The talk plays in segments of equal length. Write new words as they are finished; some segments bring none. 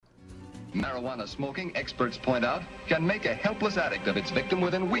Marijuana smoking, experts point out, can make a helpless addict of its victim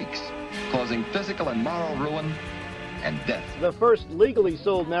within weeks, causing physical and moral ruin and death. The first legally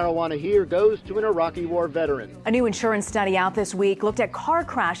sold marijuana here goes to an Iraqi war veteran. A new insurance study out this week looked at car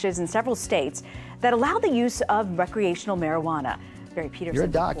crashes in several states that allow the use of recreational marijuana. Barry Peterson. You're a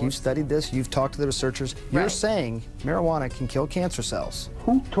doc, you've studied this, you've talked to the researchers. You're saying marijuana can kill cancer cells.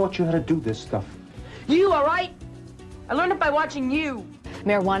 Who taught you how to do this stuff? You, all right? I learned it by watching you.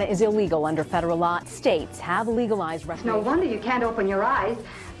 Marijuana is illegal under federal law. States have legalized recreational. No wonder you can't open your eyes.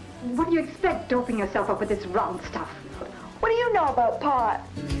 What do you expect, doping yourself up with this round stuff? What do you know about pot?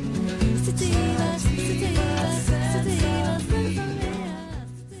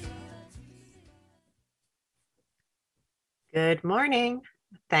 Good morning.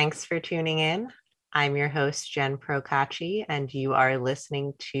 Thanks for tuning in. I'm your host, Jen Procacci, and you are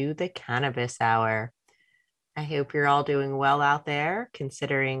listening to the Cannabis Hour. I hope you're all doing well out there,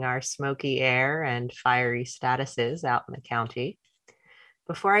 considering our smoky air and fiery statuses out in the county.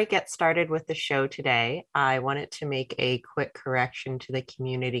 Before I get started with the show today, I wanted to make a quick correction to the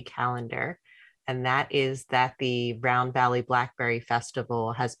community calendar, and that is that the Round Valley Blackberry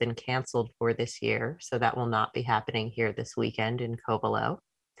Festival has been canceled for this year, so that will not be happening here this weekend in Covelo.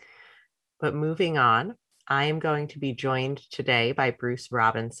 But moving on, I am going to be joined today by Bruce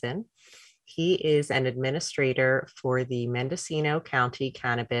Robinson. He is an administrator for the Mendocino County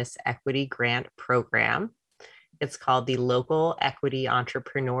Cannabis Equity Grant Program. It's called the Local Equity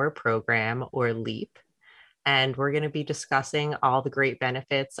Entrepreneur Program, or LEAP. And we're going to be discussing all the great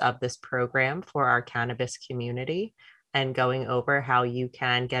benefits of this program for our cannabis community and going over how you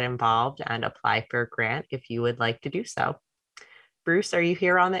can get involved and apply for a grant if you would like to do so. Bruce, are you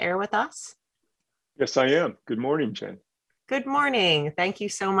here on the air with us? Yes, I am. Good morning, Jen. Good morning. Thank you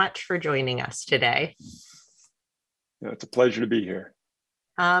so much for joining us today. Yeah, it's a pleasure to be here.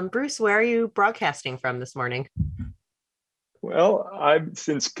 Bruce, where are you broadcasting from this morning? Well,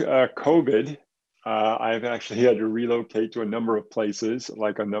 since COVID, I've actually had to relocate to a number of places,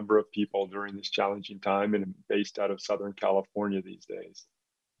 like a number of people during this challenging time, and I'm based out of Southern California these days.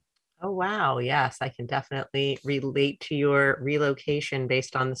 Oh, wow. Yes, I can definitely relate to your relocation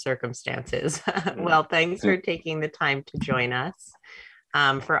based on the circumstances. Well, thanks for taking the time to join us.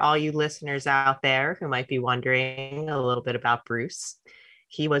 For all you listeners out there who might be wondering a little bit about Bruce,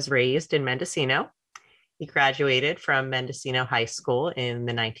 he was raised in Mendocino. He graduated from Mendocino High School in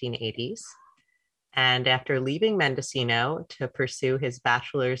the 1980s. And after leaving Mendocino to pursue his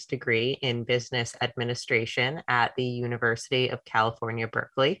bachelor's degree in business administration at the University of California,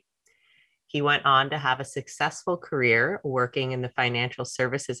 Berkeley, he went on to have a successful career working in the financial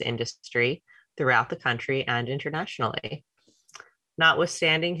services industry throughout the country and internationally.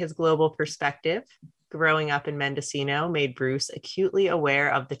 Notwithstanding his global perspective, growing up in Mendocino made Bruce acutely aware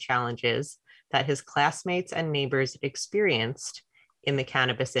of the challenges that his classmates and neighbors experienced in the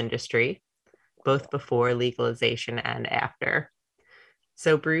cannabis industry, both before legalization and after.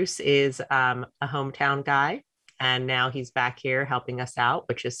 So Bruce is a hometown guy, and now he's back here helping us out,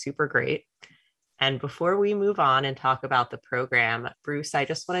 which is super great. And before we move on and talk about the program, Bruce, I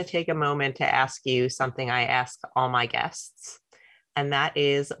just want to take a moment to ask you something I ask all my guests. And that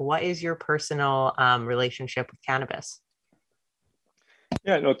is, what is your personal relationship with cannabis?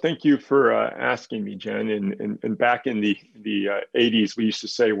 Yeah, no, thank you for asking me, Jen. And back in the 80s, we used to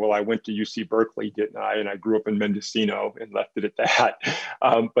say, well, I went to UC Berkeley, didn't I? And I grew up in Mendocino and left it at that.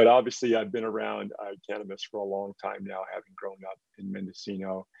 But obviously, I've been around cannabis for a long time now, having grown up in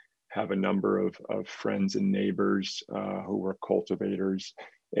Mendocino, have a number of friends and neighbors who were cultivators.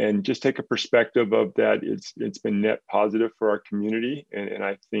 And just take a perspective of that, it's been net positive for our community and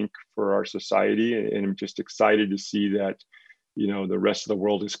I think for our society. And I'm just excited to see that, you know, the rest of the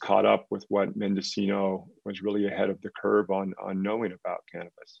world is caught up with what Mendocino was really ahead of the curve on knowing about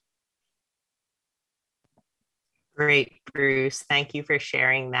cannabis. Great, Bruce. Thank you for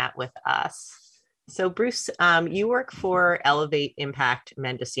sharing that with us. So Bruce, you work for Elevate Impact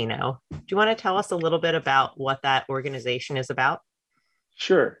Mendocino. Do you want to tell us a little bit about what that organization is about?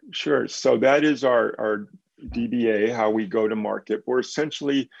 Sure. So that is our DBA, how we go to market. We're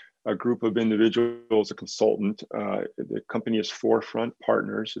essentially a group of individuals, a consultant. The company is Forefront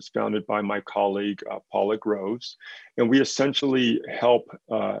Partners. It's founded by my colleague, Paula Groves. And we essentially help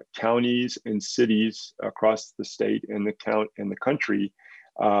counties and cities across the state and the country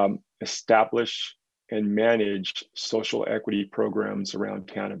establish and manage social equity programs around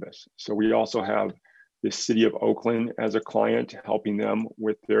cannabis. So we also have the city of Oakland as a client, helping them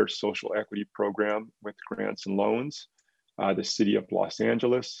with their social equity program with grants and loans, the city of Los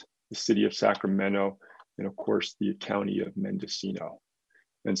Angeles, the city of Sacramento, and of course, the county of Mendocino.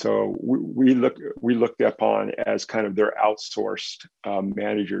 And so we looked upon as kind of their outsourced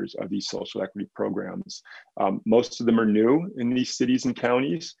managers of these social equity programs. Most of them are new in these cities and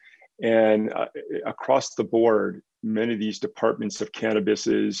counties, and across the board, many of these departments of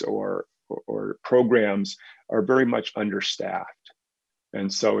cannabises or programs are very much understaffed.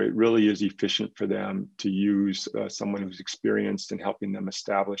 And so it really is efficient for them to use someone who's experienced in helping them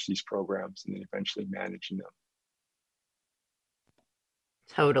establish these programs and then eventually managing them.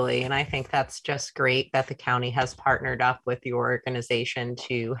 Totally. And I think that's just great that the county has partnered up with your organization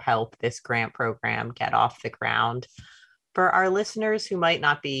to help this grant program get off the ground. For our listeners who might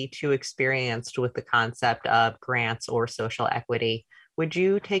not be too experienced with the concept of grants or social equity, would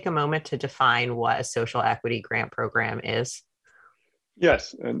you take a moment to define what a social equity grant program is?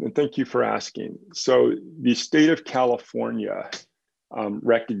 Yes, and thank you for asking. So the state of California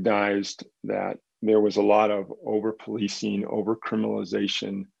recognized that there was a lot of over-policing,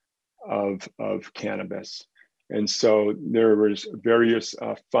 over-criminalization of cannabis. And so there was various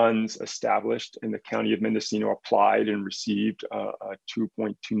funds established, and the County of Mendocino applied and received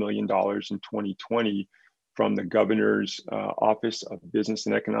 $2.2 million in 2020 from the Governor's Office of Business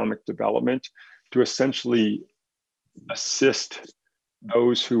and Economic Development to essentially assist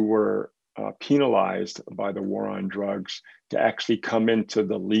those who were penalized by the war on drugs to actually come into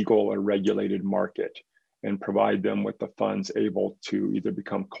the legal or regulated market and provide them with the funds able to either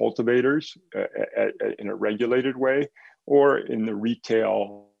become cultivators in a regulated way or in the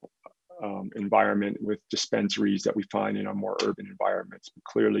retail environment with dispensaries that we find in our more urban environments. But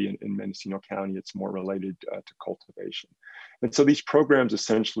clearly in Mendocino County, it's more related to cultivation. And so these programs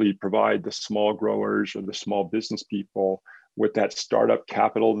essentially provide the small growers or the small business people with that startup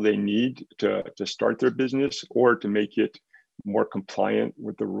capital they need to start their business or to make it more compliant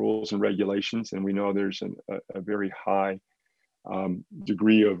with the rules and regulations. And we know there's a very high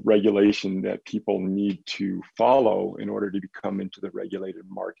degree of regulation that people need to follow in order to come into the regulated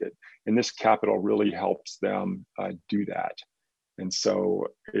market. And this capital really helps them do that. And so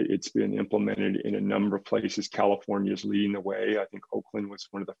it's been implemented in a number of places. California is leading the way. I think Oakland was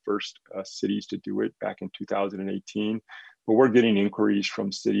one of the first cities to do it back in 2018. But we're getting inquiries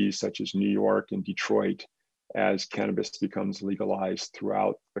from cities such as New York and Detroit as cannabis becomes legalized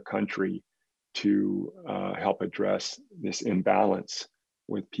throughout the country to help address this imbalance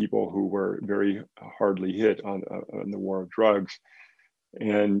with people who were very hardly hit on the war of drugs.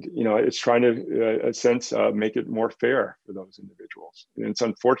 And, you know, it's trying to, in a sense, make it more fair for those individuals. And it's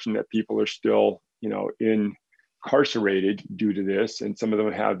unfortunate that people are still, you know, incarcerated due to this, and some of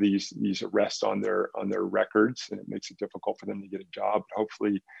them have these arrests on their records, and it makes it difficult for them to get a job. But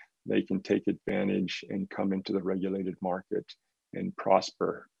hopefully, they can take advantage and come into the regulated market and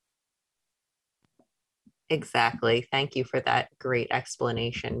prosper. Exactly. Thank you for that great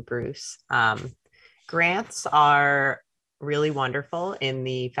explanation, Bruce. Grants are really wonderful in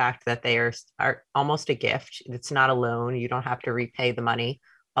the fact that they are almost a gift. It's not a loan. You don't have to repay the money,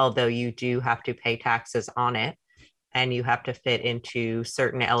 although you do have to pay taxes on it, and you have to fit into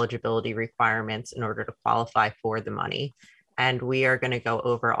certain eligibility requirements in order to qualify for the money. And we are going to go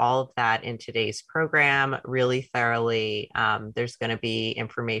over all of that in today's program really thoroughly. There's going to be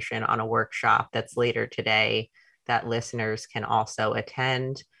information on a workshop that's later today that listeners can also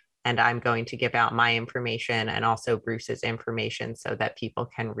attend. And I'm going to give out my information and also Bruce's information so that people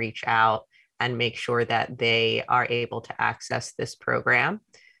can reach out and make sure that they are able to access this program.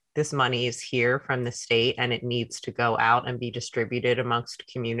 This money is here from the state and it needs to go out and be distributed amongst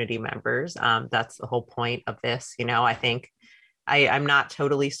community members. That's the whole point of this. You know, I think I'm not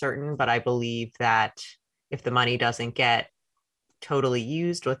totally certain, but I believe that if the money doesn't get totally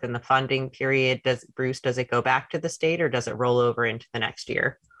used within the funding period, does it go back to the state or does it roll over into the next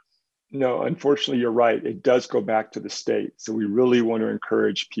year? No, unfortunately, you're right. It does go back to the state. So we really want to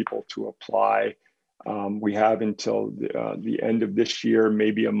encourage people to apply. We have until the end of this year,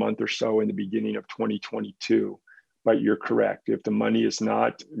 maybe a month or so in the beginning of 2022. But you're correct. If the money is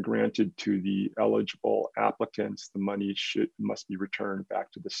not granted to the eligible applicants, the money must be returned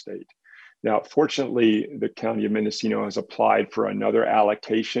back to the state. Now, fortunately, the County of Mendocino has applied for another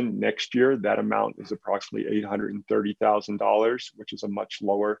allocation next year. That amount is approximately $830,000, which is a much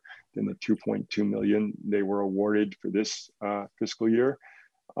lower than the $2.2 million they were awarded for this fiscal year.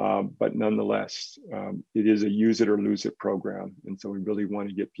 But nonetheless, it is a use it or lose it program. And so we really want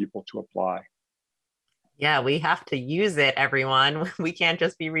to get people to apply. Yeah, we have to use it, everyone. We can't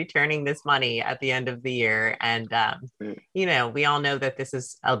just be returning this money at the end of the year. And, you know, we all know that this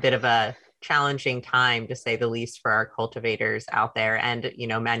is a bit of a challenging time, to say the least, for our cultivators out there and, you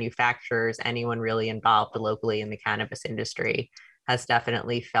know, manufacturers, anyone really involved locally in the cannabis industry. has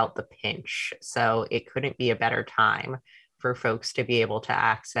definitely felt the pinch. So it couldn't be a better time for folks to be able to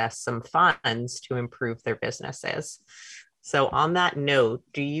access some funds to improve their businesses. So on that note,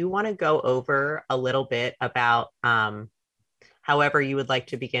 do you want to go over a little bit about however you would like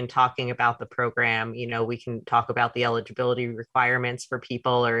to begin talking about the program? You know, we can talk about the eligibility requirements for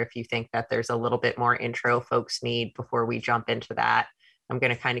people, or if you think that there's a little bit more intro folks need before we jump into that. I'm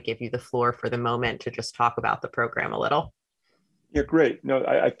going to kind of give you the floor for the moment to just talk about the program a little. Yeah, great. No,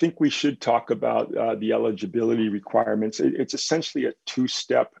 I think we should talk about the eligibility requirements. It's essentially a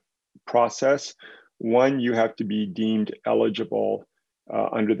two-step process. One, you have to be deemed eligible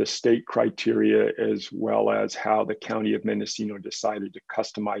under the state criteria, as well as how the County of Mendocino decided to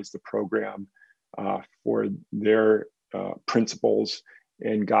customize the program for their principles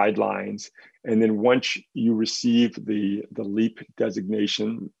and guidelines. And then once you receive the LEAP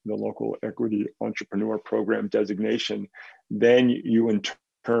designation, the Local Equity Entrepreneur Program designation, then you in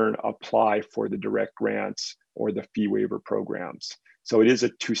turn apply for the direct grants or the fee waiver programs. So it is a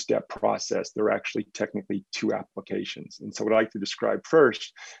two-step process. There are actually technically two applications. And so what I'd like to describe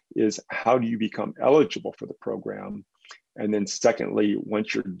first is how do you become eligible for the program? And then secondly,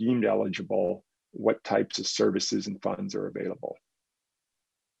 once you're deemed eligible, what types of services and funds are available?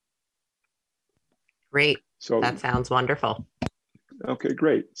 Great. So that sounds wonderful. Okay,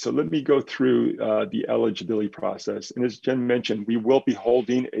 great. So let me go through the eligibility process. And as Jen mentioned, we will be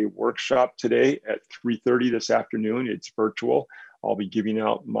holding a workshop today at 3:30 this afternoon. It's virtual. I'll be giving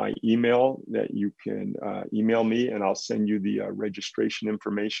out my email that you can email me, and I'll send you the registration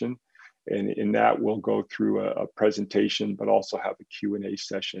information. And in that, we'll go through a presentation, but also have a Q&A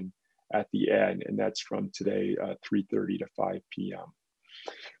session at the end. And that's from today, 3:30 to 5 p.m.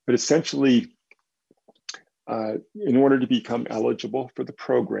 But essentially, in order to become eligible for the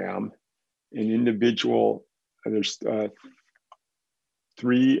program, an individual, there's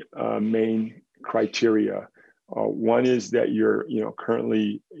three main criteria. One is that you're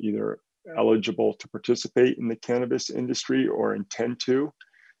currently either eligible to participate in the cannabis industry or intend to.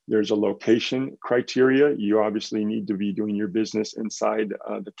 There's a location criteria. You obviously need to be doing your business inside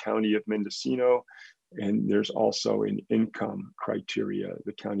the County of Mendocino. And there's also an income criteria.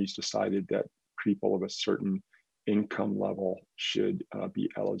 The county's decided that people of a certain income level should be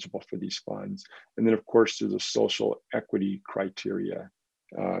eligible for these funds. And then of course, there's a social equity criteria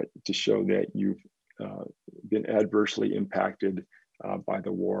to show that you've been adversely impacted by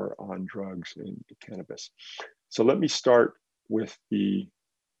the war on drugs and cannabis. So let me start with the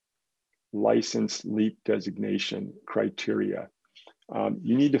license LEAP designation criteria.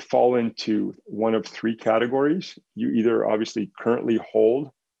 You need to fall into one of three categories. You either obviously currently hold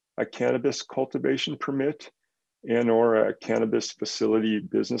a cannabis cultivation permit and or a cannabis facility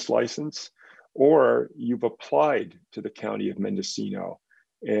business license, or you've applied to the County of Mendocino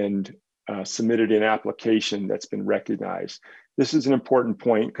and submitted an application that's been recognized. This is an important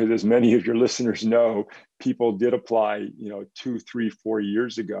point because, as many of your listeners know, people did apply 2, 3, 4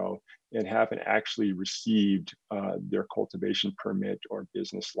 years ago and haven't actually received their cultivation permit or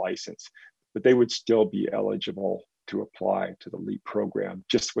business license, but they would still be eligible to apply to the LEAP program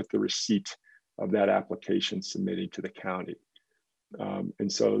just with the receipt of that application submitted to the county.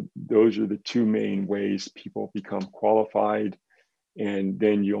 And so those are the two main ways people become qualified, and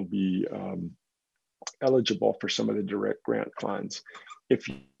then you'll be eligible for some of the direct grant funds. If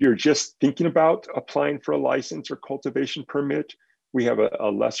you're just thinking about applying for a license or cultivation permit, we have a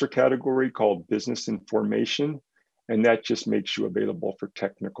lesser category called business information, and that just makes you available for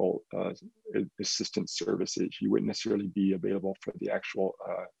technical assistance services. You wouldn't necessarily be available for the actual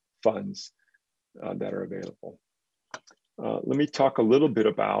funds that are available. Let me talk a little bit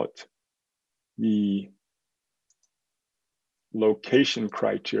about the location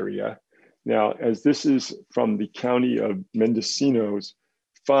criteria. Now, as this is from the County of Mendocino's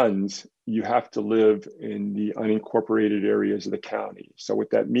funds, you have to live in the unincorporated areas of the county. So what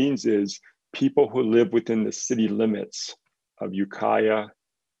that means is people who live within the city limits of Ukiah,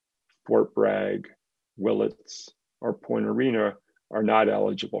 Fort Bragg, Willits, or Point Arena are not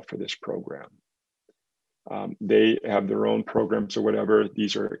eligible for this program. They have their own programs or whatever.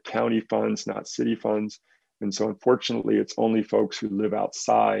 These are county funds, not city funds. And so unfortunately, it's only folks who live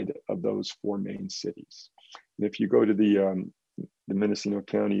outside of those four main cities. And if you go to the Mendocino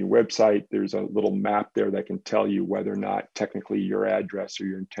County website, there's a little map there that can tell you whether or not technically your address or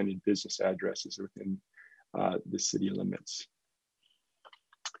your intended business address is within the city limits.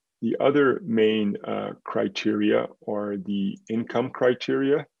 The other main criteria are the income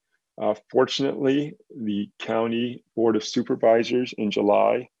criteria. Fortunately, the County Board of Supervisors in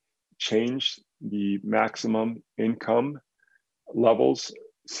July changed the maximum income levels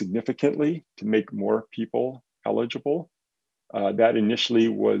significantly to make more people eligible. That initially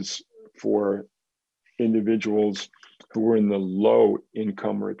was for individuals who were in the low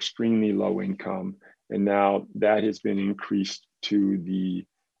income or extremely low income. And now that has been increased to the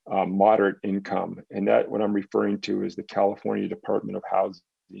moderate income. And that, what I'm referring to, is the California Department of Housing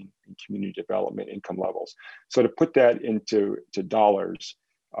and Community Development income levels. So to put that into dollars,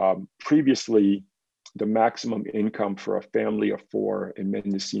 previously, the maximum income for a family of 4 in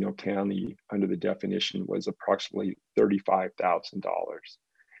Mendocino County under the definition was approximately $35,000.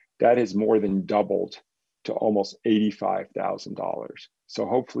 That has more than doubled to almost $85,000. So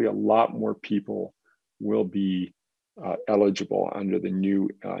hopefully a lot more people will be eligible under the new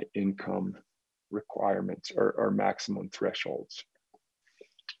income requirements or maximum thresholds.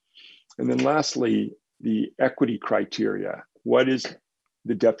 And then lastly, the equity criteria. What is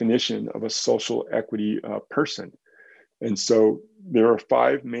the definition of a social equity person? And so there are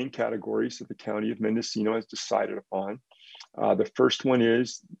 5 main categories that the County of Mendocino has decided upon. The first one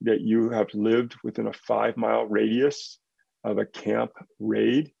is that you have lived within a 5-mile radius of a camp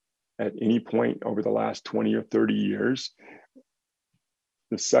raid at any point over the last 20 or 30 years.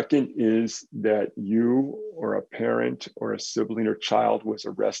 The second is that you or a parent or a sibling or child was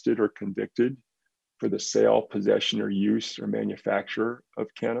arrested or convicted for the sale, possession, or use or manufacture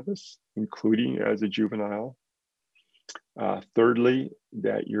of cannabis, including as a juvenile. Thirdly,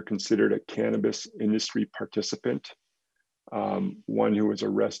 that you're considered a cannabis industry participant, one who was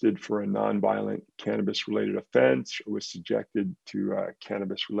arrested for a nonviolent cannabis-related offense or was subjected to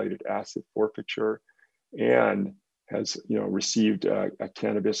cannabis-related asset forfeiture, and has received a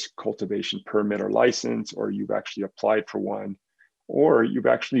cannabis cultivation permit or license, or you've actually applied for one, or you've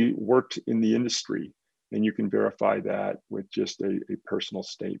actually worked in the industry, and you can verify that with just a personal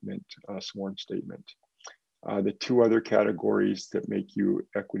statement, a sworn statement. The 2 other categories that make you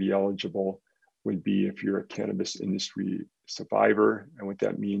equity eligible would be if you're a cannabis industry survivor, and what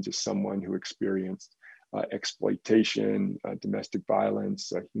that means is someone who experienced exploitation, domestic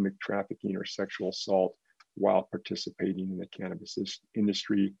violence, human trafficking, or sexual assault while participating in the cannabis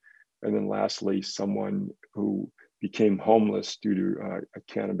industry. And then lastly, someone who became homeless due to a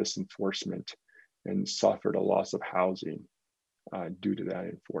cannabis enforcement and suffered a loss of housing due to that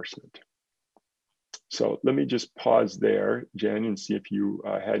enforcement. So let me just pause there, Jen, and see if you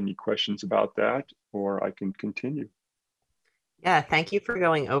had any questions about that, or I can continue. Yeah, thank you for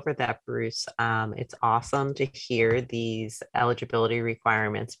going over that, Bruce. It's awesome to hear these eligibility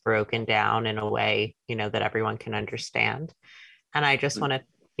requirements broken down in a way, that everyone can understand. And I just want to,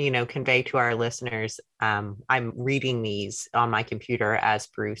 convey to our listeners, I'm reading these on my computer as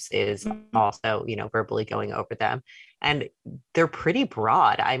Bruce is also, verbally going over them. And they're pretty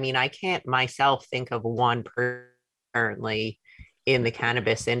broad. I mean, I can't myself think of one person currently in the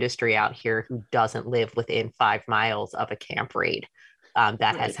cannabis industry out here who doesn't live within 5 miles of a camp raid.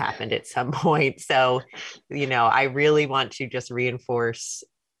 That has happened at some point. So, I really want to just reinforce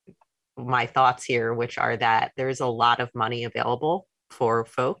my thoughts here, which are that there's a lot of money available for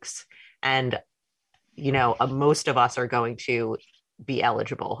folks. And, most of us are going to be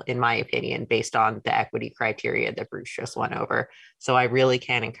eligible, in my opinion, based on the equity criteria that Bruce just went over. So I really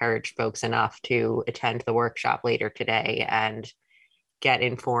can't encourage folks enough to attend the workshop later today and get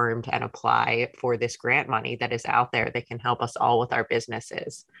informed and apply for this grant money that is out there that can help us all with our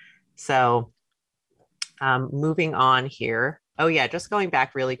businesses. So moving on here. Oh yeah, just going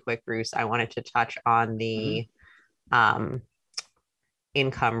back really quick, Bruce, I wanted to touch on the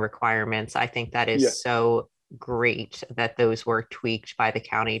income requirements. I think that is so great that those were tweaked by the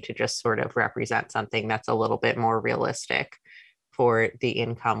county to just sort of represent something that's a little bit more realistic for the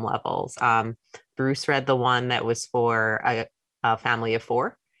income levels. Bruce read the one that was for a family of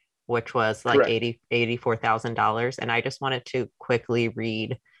 4, which was like $84,000. And I just wanted to quickly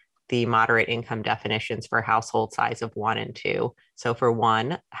read the moderate income definitions for household size of 1 and 2. So for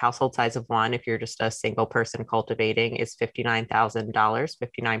 1, household size of 1, if you're just a single person cultivating, is $59,000,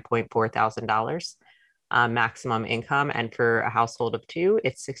 $59.4 thousand maximum income. And for a household of 2,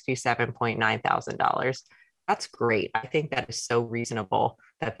 it's $67.9 thousand. That's great. I think that is so reasonable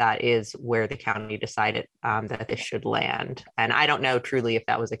that is where the county decided that this should land. And I don't know truly if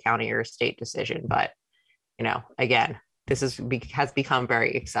that was a county or a state decision, but again, this has become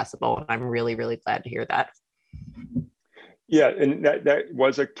very accessible. And I'm really, really glad to hear that. Yeah, and that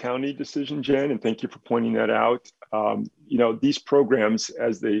was a county decision, Jen, and thank you for pointing that out. These programs,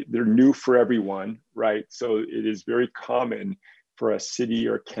 they're new for everyone, right? So it is very common for a city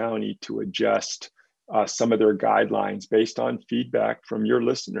or county to adjust some of their guidelines based on feedback from your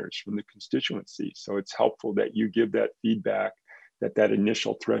listeners, from the constituency. So it's helpful that you give that feedback that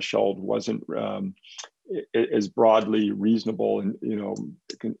initial threshold wasn't as broadly reasonable and,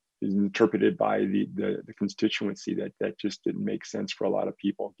 is interpreted by the constituency, that just didn't make sense for a lot of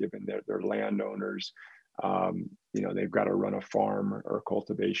people, given they're landowners. They've got to run a farm or a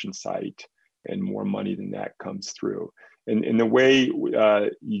cultivation site, and more money than that comes through. And the way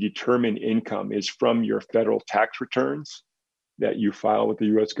you determine income is from your federal tax returns that you file with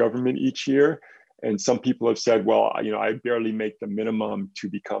the US government each year. And some people have said, well, I barely make the minimum to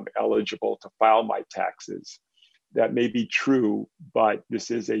become eligible to file my taxes. That may be true, but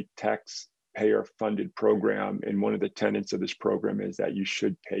this is a taxpayer funded program. And one of the tenets of this program is that you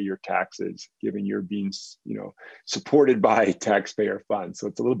should pay your taxes, given you're being, supported by taxpayer funds. So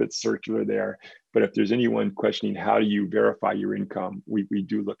it's a little bit circular there. But if there's anyone questioning how do you verify your income, we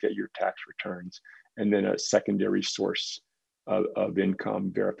do look at your tax returns, and then a secondary source of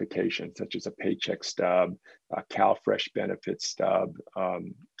income verification, such as a paycheck stub, a CalFresh benefits stub,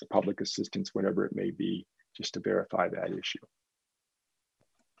 public assistance, whatever it may be, just to verify that issue.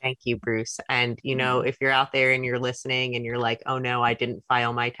 Thank you, Bruce. And, if you're out there and you're listening and you're like, oh no, I didn't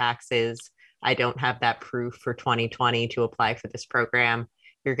file my taxes, I don't have that proof for 2020 to apply for this program,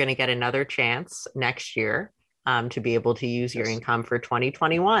 you're going to get another chance next year to be able to use your income for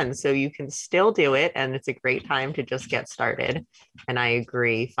 2021. So you can still do it. And it's a great time to just get started. And I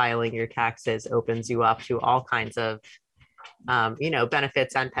agree, filing your taxes opens you up to all kinds of,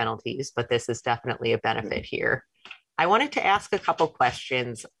 benefits and penalties, but this is definitely a benefit here. I wanted to ask a couple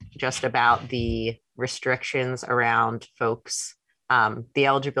questions just about the restrictions around folks, the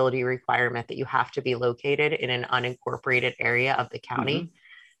eligibility requirement that you have to be located in an unincorporated area of the county. Mm-hmm.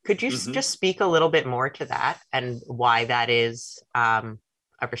 Could you just speak a little bit more to that and why that is a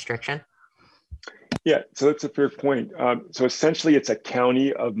restriction? Yeah, so that's a fair point. So essentially, it's a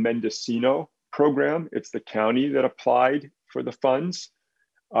County of Mendocino program. It's the county that applied for the funds.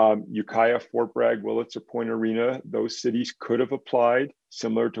 Ukiah, Fort Bragg, Willits, or Point Arena, those cities could have applied,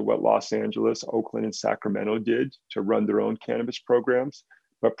 similar to what Los Angeles, Oakland, and Sacramento did to run their own cannabis programs,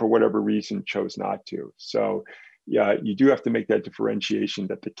 but for whatever reason chose not to. So yeah, you do have to make that differentiation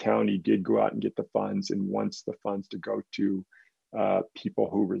that the county did go out and get the funds and wants the funds to go to people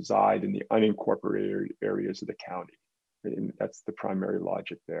who reside in the unincorporated areas of the county. And that's the primary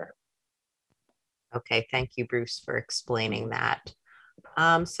logic there. Okay, thank you, Bruce, for explaining that.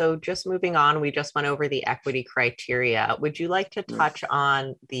 So just moving on, we just went over the equity criteria. Would you like to touch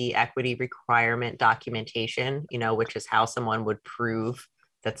on the equity requirement documentation, which is how someone would prove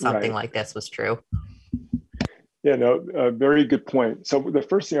that something like this was true? Yeah, no, very good point. So the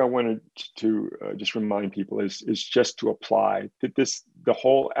first thing I wanted to just remind people is just to apply that the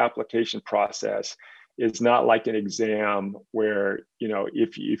whole application process is not like an exam where,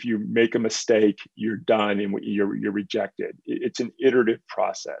 if you make a mistake, you're done and you're rejected. It's an iterative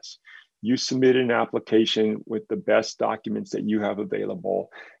process. You submit an application with the best documents that you have available,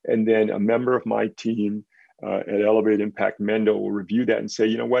 and then a member of my team at Elevate Impact Mendo will review that and say,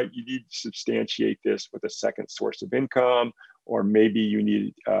 you know what, you need to substantiate this with a second source of income, or maybe you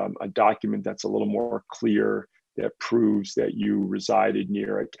need a document that's a little more clear that proves that you resided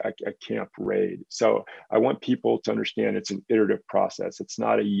near a camp raid. So I want people to understand it's an iterative process. It's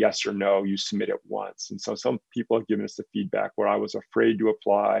not a yes or no, you submit it once. And so some people have given us the feedback where I was afraid to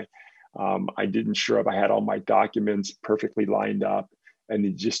apply. I didn't sure if I had all my documents perfectly lined up, and they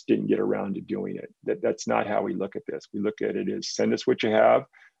just didn't get around to doing it. That's not how we look at this. We look at it as send us what you have.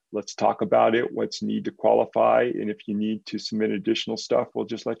 Let's talk about it, what's need to qualify. And if you need to submit additional stuff, we'll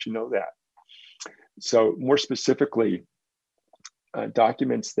just let you know that. So more specifically,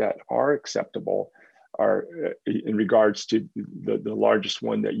 documents that are acceptable are in regards to the largest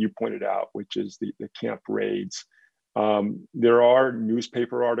one that you pointed out, which is the camp raids. There are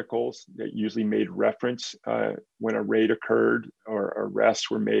newspaper articles that usually made reference when a raid occurred or arrests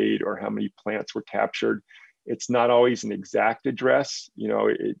were made or how many plants were captured. It's not always an exact address.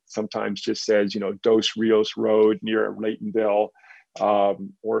 It sometimes just says, Dos Rios Road near Laytonville,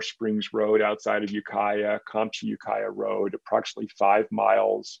 or Springs Road outside of Ukiah, Compton-Ukiah Road, approximately 5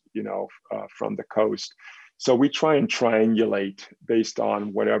 miles, from the coast. So we try and triangulate based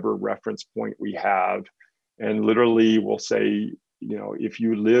on whatever reference point we have. And literally we'll say, if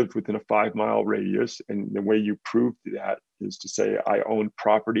you lived within a 5-mile radius, and the way you prove that is to say, I own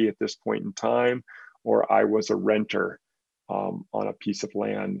property at this point in time, or I was a renter on a piece of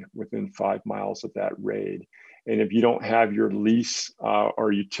land within 5 miles of that raid. And if you don't have your lease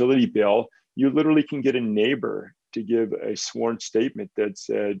or utility bill, you literally can get a neighbor to give a sworn statement that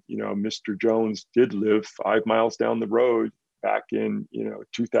said, Mr. Jones did live 5 miles down the road back in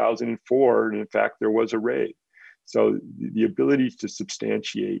 2004, and in fact there was a raid. So the ability to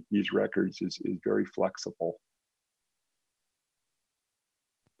substantiate these records is very flexible.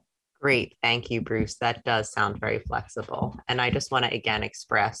 Great. Thank you, Bruce. That does sound very flexible. And I just want to again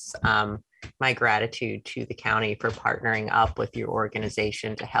express my gratitude to the county for partnering up with your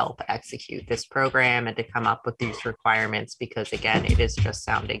organization to help execute this program and to come up with these requirements, because again, it is just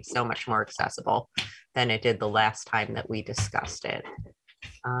sounding so much more accessible than it did the last time that we discussed it.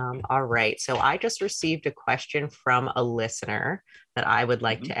 All right. So I just received a question from a listener that I would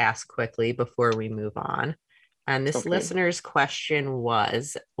like to ask quickly before we move on. And this listener's question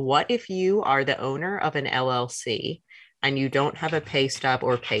was, what if you are the owner of an LLC and you don't have a pay stub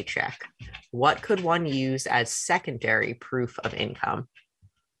or paycheck? What could one use as secondary proof of income?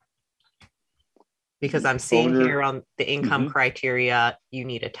 Because I'm seeing here on the income criteria, you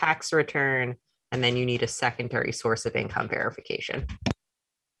need a tax return, and then you need a secondary source of income verification.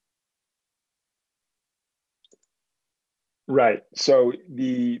 Right. So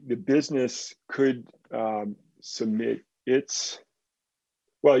the business could submit its,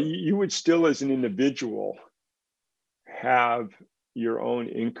 well, you would still as an individual have your own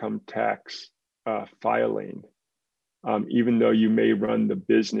income tax filing, even though you may run the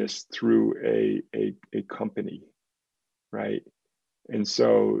business through a company, right? And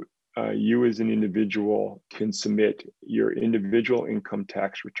so you as an individual can submit your individual income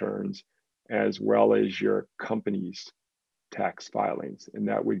tax returns as well as your company's tax filings, and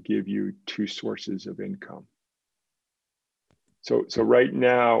that would give you two sources of income. So right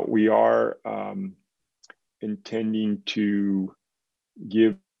now we are intending to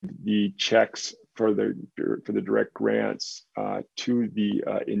give the checks for the direct grants to the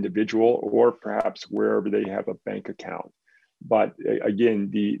individual, or perhaps wherever they have a bank account. But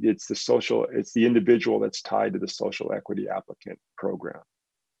again, it's the individual that's tied to the social equity applicant program.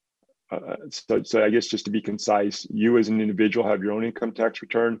 So I guess just to be concise, you as an individual have your own income tax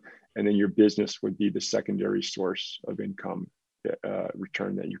return, and then your business would be the secondary source of income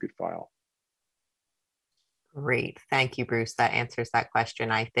return that you could file. Great. Thank you, Bruce. That answers that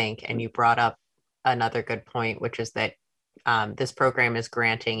question, I think. And you brought up another good point, which is that this program is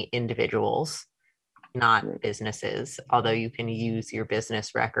granting individuals, not businesses, although you can use your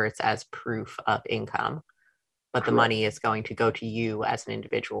business records as proof of income. But the money is going to go to you as an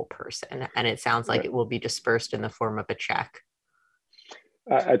individual person. And it sounds like it will be dispersed in the form of a check.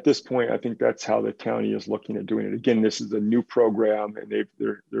 At this point, I think that's how the county is looking at doing it. Again, this is a new program, and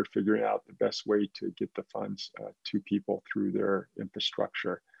they're figuring out the best way to get the funds to people through their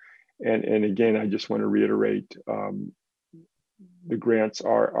infrastructure. And again, I just want to reiterate, the grants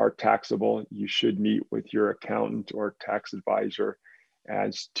are taxable. You should meet with your accountant or tax advisor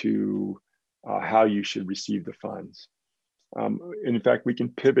as to how you should receive the funds. In fact, we can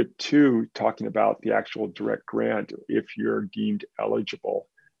pivot to talking about the actual direct grant if you're deemed eligible.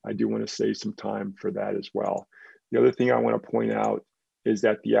 I do want to save some time for that as well. The other thing I want to point out is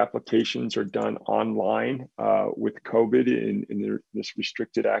that the applications are done online with COVID and this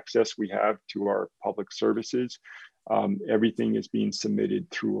restricted access we have to our public services. Everything is being submitted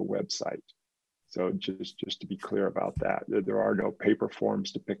through a website. So just to be clear about that, there are no paper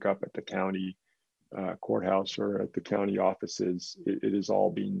forms to pick up at the county courthouse or at the county offices. It is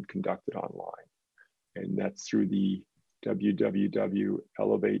all being conducted online. And that's through the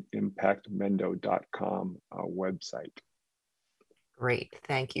www.elevateimpactmendo.com website. Great.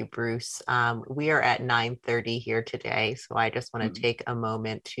 Thank you, Bruce. We are at 9:30 here today. So I just want to take a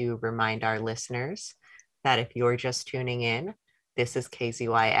moment to remind our listeners that if you're just tuning in, this is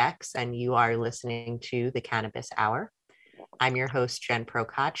KZYX and you are listening to the Cannabis Hour. I'm your host, Jen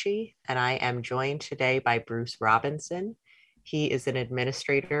Procacci, and I am joined today by Bruce Robinson. He is an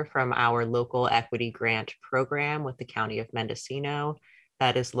administrator from our local equity grant program with the County of Mendocino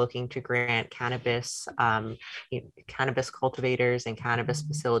that is looking to grant cannabis cultivators and cannabis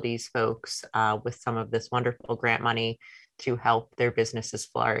facilities folks with some of this wonderful grant money to help their businesses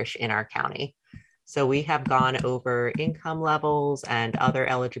flourish in our county. So we have gone over income levels and other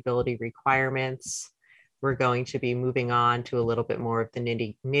eligibility requirements. We're going to be moving on to a little bit more of the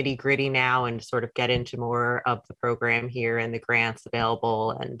nitty gritty now and sort of get into more of the program here and the grants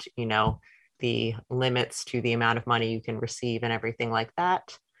available and, you know, the limits to the amount of money you can receive and everything like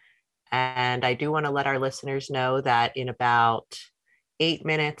that. And I do want to let our listeners know that in about 8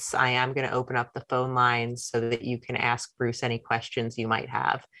 minutes, I am going to open up the phone lines so that you can ask Bruce any questions you might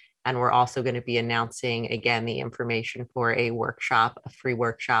have. And we're also going to be announcing, again, the information for a workshop, a free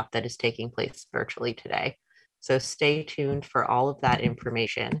workshop that is taking place virtually today. So stay tuned for all of that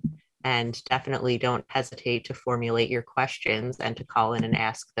information, and definitely don't hesitate to formulate your questions and to call in and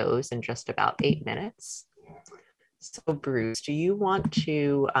ask those in just about 8 minutes. So Bruce, do you want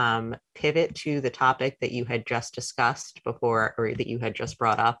to pivot to the topic that you had just discussed before, or that you had just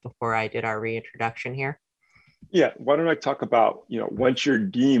brought up before I did our reintroduction here? Yeah, why don't I talk about, once you're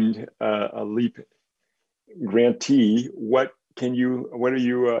deemed a LEAP grantee, what are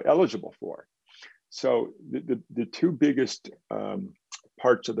you eligible for? So the two biggest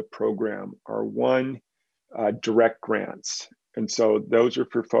parts of the program are one, direct grants. And so those are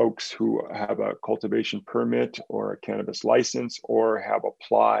for folks who have a cultivation permit or a cannabis license or have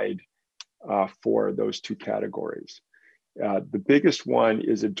applied for those two categories. The biggest one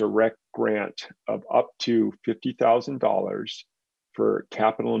is a direct grant of up to $50,000 for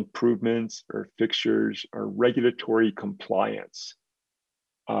capital improvements or fixtures or regulatory compliance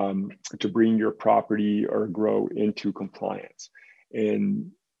to bring your property or grow into compliance.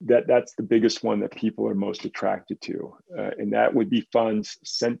 And that's the biggest one that people are most attracted to. And that would be funds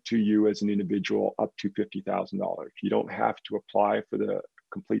sent to you as an individual up to $50,000. You don't have to apply for the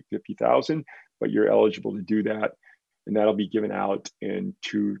complete $50,000, but you're eligible to do that. And that'll be given out in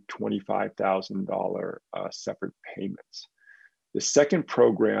two $25,000 separate payments. The second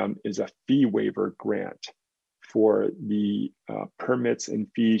program is a fee waiver grant for the permits and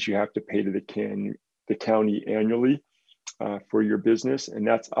fees you have to pay to the county annually for your business, and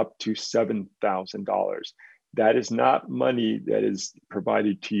that's up to $7,000. That is not money that is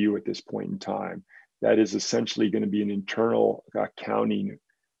provided to you at this point in time. That is essentially going to be an internal accounting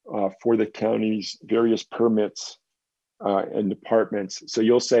for the county's various permits and departments. So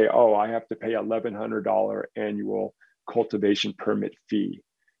you'll say, oh, I have to pay $1,100 annual cultivation permit fee.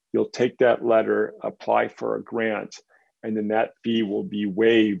 You'll take that letter, apply for a grant, and then that fee will be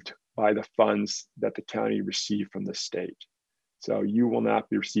waived by the funds that the county received from the state. So you will not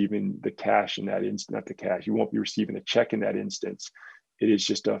be receiving the cash in that instance, not the cash, you won't be receiving a check in that instance. It is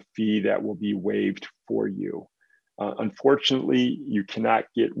just a fee that will be waived for you. Unfortunately, you cannot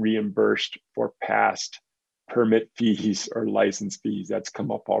get reimbursed for past permit fees or license fees. That's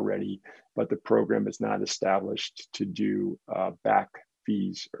come up already, but the program is not established to do back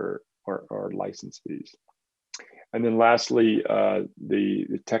fees or license fees. And then lastly,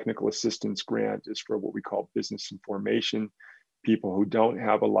 the technical assistance grant is for what we call business information. People who don't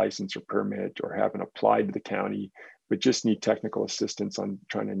have a license or permit or haven't applied to the county, but just need technical assistance on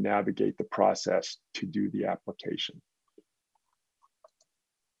trying to navigate the process to do the application.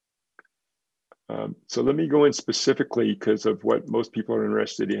 So let me go in specifically, because of what most people are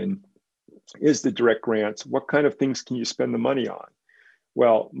interested in is the direct grants. What kind of things can you spend the money on?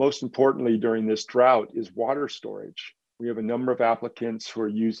 Well, most importantly during this drought is water storage. We have a number of applicants who are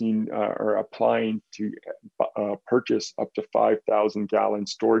using or applying to purchase up to 5,000 gallon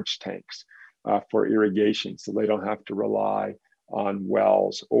storage tanks for irrigation, so they don't have to rely on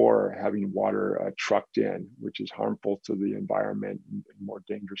wells or having water trucked in, which is harmful to the environment and more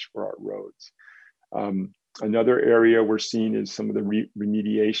dangerous for our roads. Another area we're seeing is some of the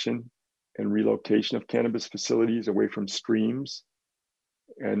remediation and relocation of cannabis facilities away from streams.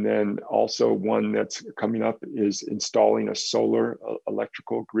 And then also one that's coming up is installing a solar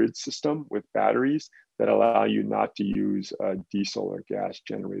electrical grid system with batteries that allow you not to use diesel or gas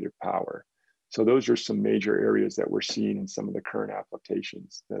generated power. So those are some major areas that we're seeing in some of the current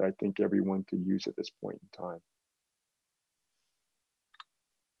applications that I think everyone could use at this point in time.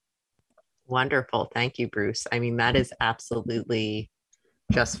 Wonderful. Thank you, Bruce. I mean, that is absolutely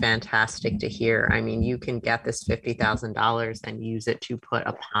just fantastic to hear. I mean, you can get this $50,000 and use it to put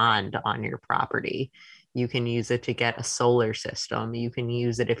a pond on your property. You can use it to get a solar system. You can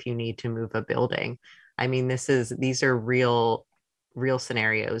use it if you need to move a building. I mean, these are real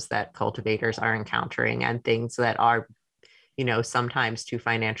scenarios that cultivators are encountering, and things that are, sometimes too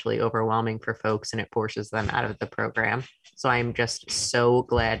financially overwhelming for folks, and it forces them out of the program. So I'm just so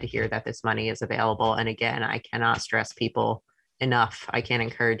glad to hear that this money is available. And again, I cannot stress people enough. I can't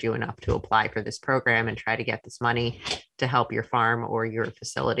encourage you enough to apply for this program and try to get this money to help your farm or your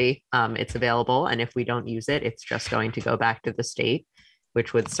facility. It's available. And if we don't use it, it's just going to go back to the state,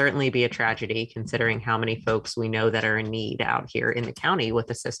 which would certainly be a tragedy considering how many folks we know that are in need out here in the county with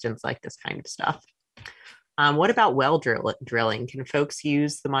assistance like this kind of stuff. What about well drilling? Can folks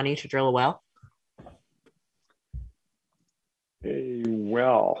use the money to drill a well? A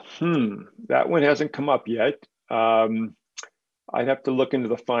well, that one hasn't come up yet. I'd have to look into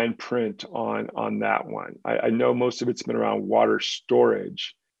the fine print on that one. I know most of it's been around water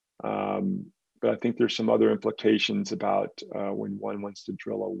storage, but I think there's some other implications about when one wants to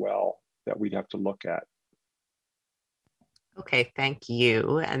drill a well that we'd have to look at. Okay, thank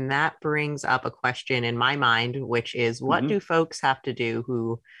you. And that brings up a question in my mind, which is what do folks have to do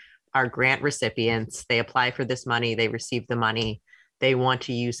who are grant recipients. They apply for this money, they receive the money, they want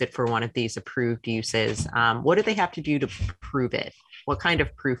to use it for one of these approved uses. What do they have to do to prove it? What kind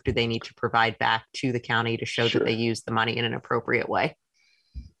of proof do they need to provide back to the county to show that they use the money in an appropriate way?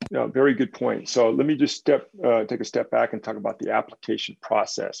 No, very good point. So let me just take a step back and talk about the application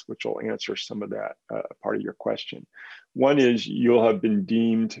process, which will answer some of that part of your question. One is you'll have been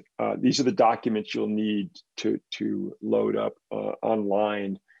deemed, these are the documents you'll need to load up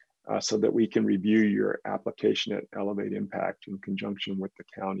online so that we can review your application at Elevate Impact in conjunction with the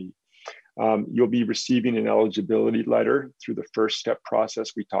county. You'll be receiving an eligibility letter through the first step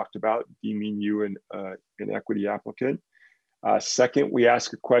process we talked about, deeming you an equity applicant. Second, we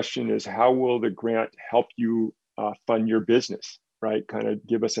ask a question is how will the grant help you fund your business, right? Kind of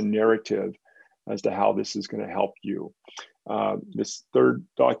give us a narrative as to how this is going to help you. This third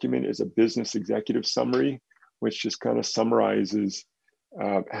document is a business executive summary, which just kind of summarizes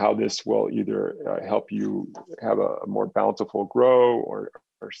how this will either help you have a more bountiful grow or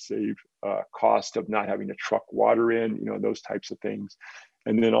save cost of not having to truck water in, those types of things.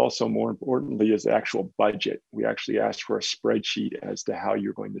 And then also more importantly is the actual budget. We actually asked for a spreadsheet as to how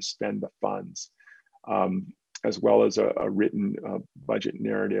you're going to spend the funds, as well as a written budget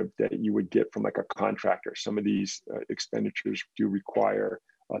narrative that you would get from like a contractor. Some of these expenditures do require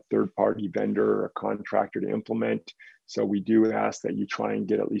a third-party vendor or a contractor to implement. So we do ask that you try and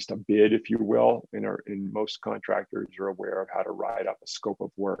get at least a bid, if you will, and most contractors are aware of how to write up a scope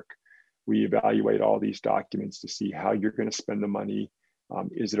of work. We evaluate all these documents to see how you're going to spend the money.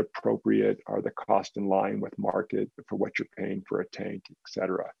 Is it appropriate? Are the costs in line with market for what you're paying for a tank, et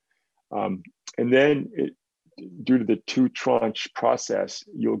cetera? And then due to the two tranche process,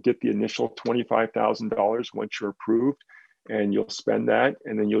 you'll get the initial $25,000 once you're approved, and you'll spend that.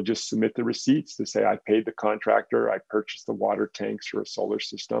 And then you'll just submit the receipts to say, I paid the contractor, I purchased the water tanks for a solar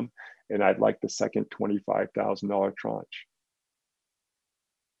system, and I'd like the second $25,000 tranche.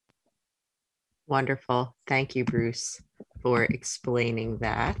 Wonderful. Thank you, Bruce, for explaining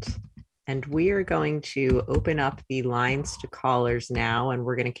that. And we are going to open up the lines to callers now, and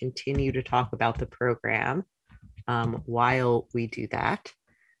we're going to continue to talk about the program while we do that.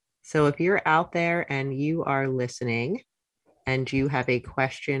 So if you're out there and you are listening and you have a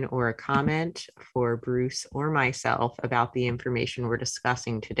question or a comment for Bruce or myself about the information we're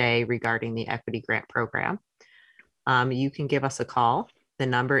discussing today regarding the Equity Grant Program, you can give us a call. The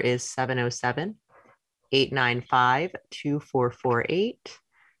number is 707-895-2448.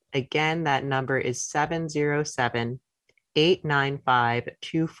 Again, that number is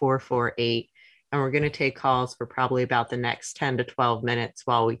 707-895-2448. And we're going to take calls for probably about the next 10 to 12 minutes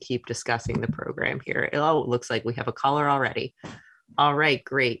while we keep discussing the program here. Oh, it looks like we have a caller already. All right,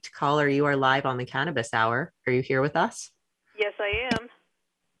 great. Caller, you are live on the Cannabis Hour. Are you here with us? Yes, I am.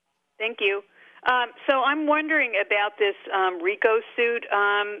 Thank you. So I'm wondering about this RICO suit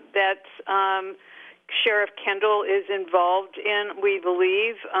that Sheriff Kendall is involved in, we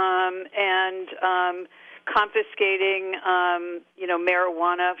believe, and confiscating,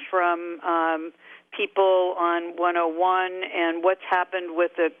 marijuana from people on 101, and what's happened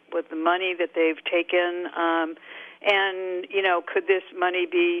with the money that they've taken, and could this money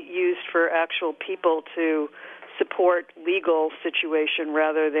be used for actual people to support legal situation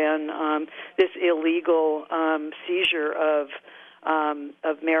rather than this illegal seizure of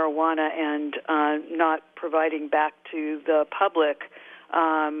marijuana and not providing back to the public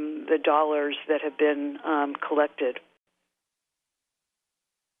the dollars that have been collected.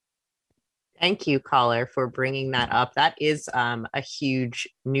 Thank you, caller, for bringing that up. That is a huge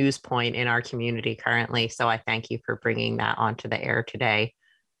news point in our community currently. So I thank you for bringing that onto the air today.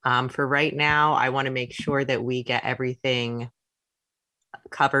 For right now, I want to make sure that we get everything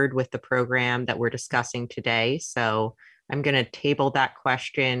covered with the program that we're discussing today. So I'm going to table that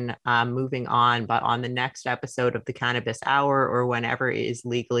question moving on, but on the next episode of the Cannabis Hour or whenever it is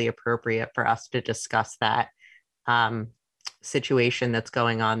legally appropriate for us to discuss that situation that's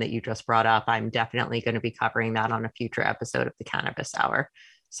going on that you just brought up, I'm definitely going to be covering that on a future episode of the Cannabis Hour.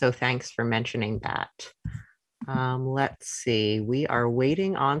 So thanks for mentioning that. Let's see, we are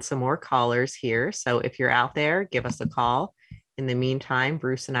waiting on some more callers here. So if you're out there, give us a call. In the meantime,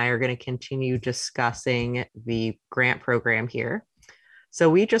 Bruce and I are going to continue discussing the grant program here.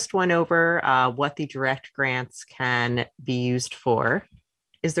 So we just went over what the direct grants can be used for.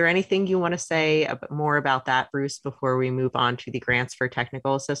 Is there anything you want to say more about that, Bruce, before we move on to the grants for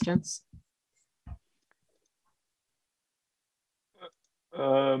technical assistance?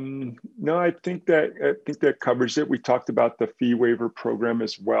 No, I think that covers it. We talked about the fee waiver program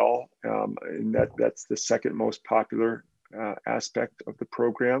as well, and that's the second most popular aspect of the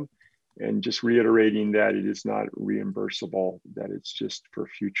program. and just reiterating that it is not reimbursable, that it's just for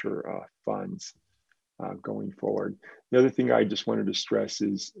future funds going forward. The other thing I just wanted to stress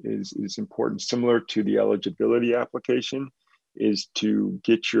is important, similar to the eligibility application, is to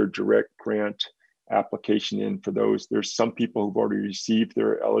get your direct grant application in for those. There's some people who've already received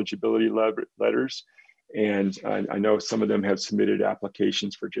their eligibility letters, and I know some of them have submitted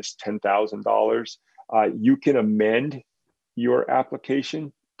applications for just $10,000. You can amend your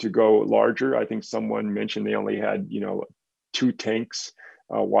application to go larger. I think someone mentioned they only had 2 tanks,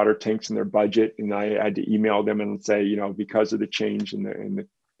 water tanks in their budget, and I had to email them and say, because of the change in the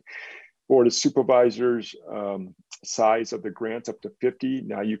Board of Supervisors size of the grants up to 50,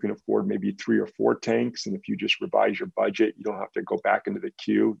 now you can afford maybe 3 or 4 tanks, and if you just revise your budget, you don't have to go back into the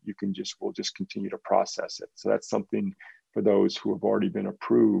queue. We'll just continue to process it. So that's something for those who have already been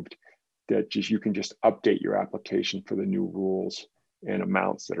approved, that you can just update your application for the new rules and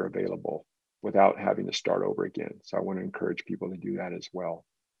amounts that are available without having to start over again. So I want to encourage people to do that as well.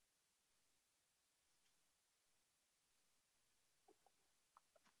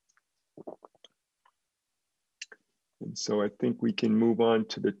 And so I think we can move on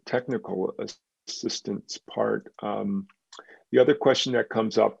to the technical assistance part. The other question that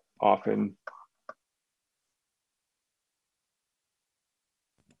comes up often.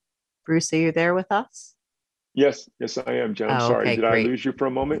 Bruce, are you there with us? Yes, I am, Jen. I'm sorry. Okay, Did great. I lose you for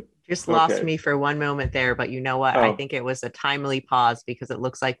a moment? Just lost me for one moment there, but you know what? I think it was a timely pause because it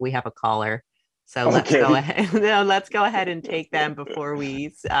looks like we have a caller. So let's go ahead. No, let's go ahead and take them before we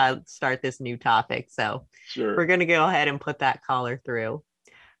start this new topic. So we're going to go ahead and put that caller through.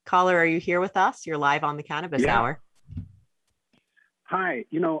 Caller, are you here with us? You're live on the Cannabis Hour. Hi.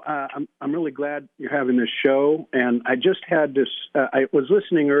 I'm really glad you're having this show. And I just had this. I was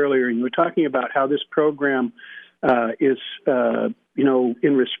listening earlier, and you were talking about how this program is,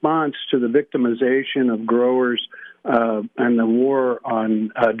 in response to the victimization of growers and the war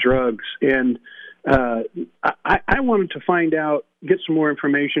on drugs. And I wanted to get some more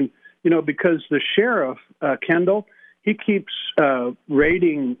information, because the sheriff, Kendall, he keeps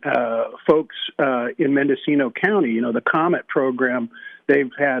raiding folks in Mendocino County. The COMET program,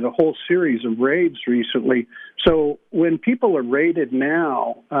 they've had a whole series of raids recently. So when people are raided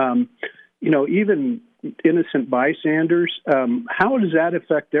now, even innocent bystanders, how does that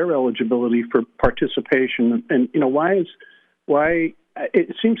affect their eligibility for participation? And why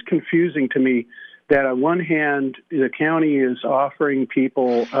it seems confusing to me that on one hand the county is offering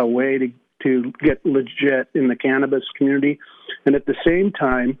people a way to get legit in the cannabis community, and at the same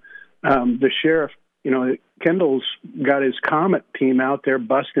time the sheriff, Kendall's got his COMET team out there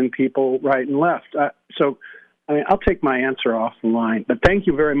busting people right and left. So I'll take my answer offline, but thank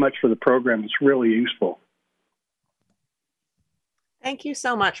you very much for the program. It's really useful. Thank you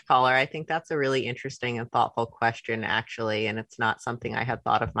so much, caller. I think that's a really interesting and thoughtful question, actually, and it's not something I had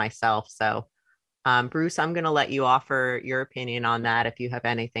thought of myself. So, Bruce, I'm going to let you offer your opinion on that if you have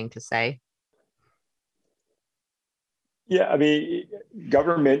anything to say. Yeah, I mean,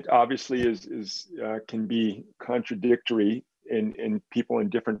 government obviously is can be contradictory, and people in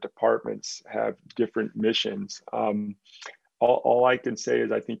different departments have different missions. All I can say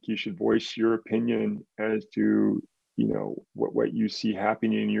is I think you should voice your opinion as to what you see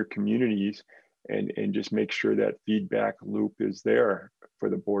happening in your communities, and just make sure that feedback loop is there for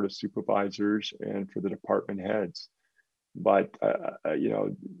the Board of Supervisors and for the department heads. But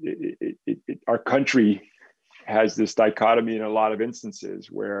our country has this dichotomy in a lot of instances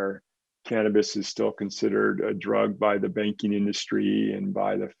where cannabis is still considered a drug by the banking industry and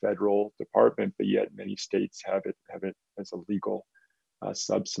by the federal department, but yet many states have it as a legal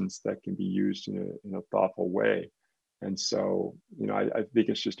substance that can be used in a thoughtful way. And so, I think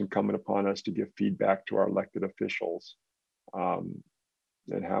it's just incumbent upon us to give feedback to our elected officials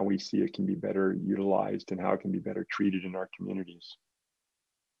and how we see it can be better utilized and how it can be better treated in our communities.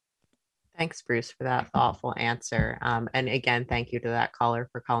 Thanks, Bruce, for that thoughtful answer. And again, thank you to that caller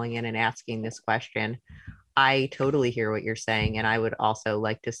for calling in and asking this question. I totally hear what you're saying, and I would also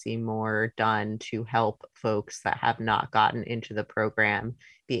like to see more done to help folks that have not gotten into the program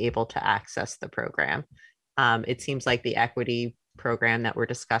be able to access the program. It seems like the equity program that we're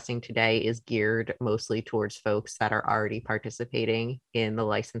discussing today is geared mostly towards folks that are already participating in the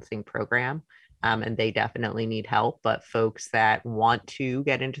licensing program. And they definitely need help, but folks that want to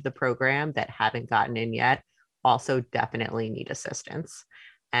get into the program that haven't gotten in yet also definitely need assistance.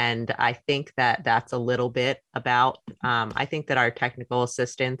 And I think that that's a little bit about, I think that our technical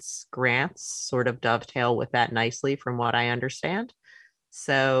assistance grants sort of dovetail with that nicely from what I understand.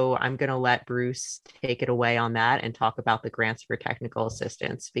 So I'm going to let Bruce take it away on that and talk about the grants for technical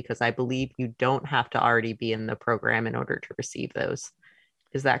assistance, because I believe you don't have to already be in the program in order to receive those.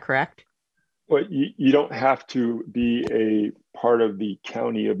 Is that correct? Well, you don't have to be a part of the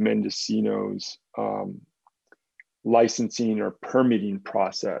County of Mendocino's licensing or permitting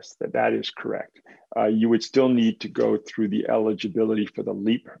process. That is correct. You would still need to go through the eligibility for the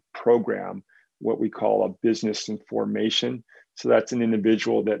LEAP program, what we call a business information. So that's an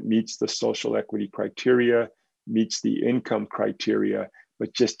individual that meets the social equity criteria, meets the income criteria,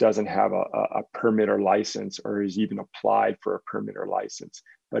 but just doesn't have a permit or license, or has even applied for a permit or license,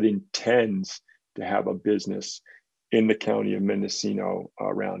 but intends to have a business in the County of Mendocino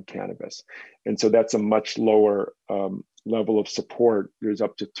around cannabis. And so that's a much lower level of support. There's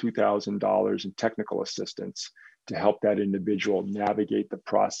up to $2,000 in technical assistance to help that individual navigate the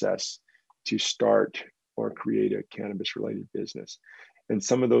process to start or create a cannabis-related business. And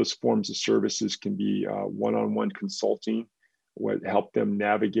some of those forms of services can be one-on-one consulting, what help them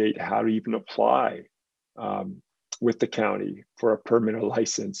navigate how to even apply with the county for a permit or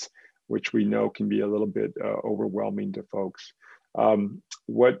license, which we know can be a little bit overwhelming to folks.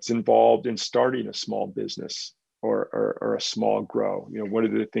 What's involved in starting a small business or a small grow? You know, what are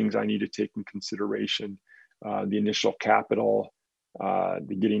the things I need to take in consideration? The initial capital,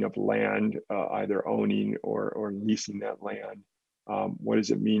 the getting of land, either owning or leasing that land. What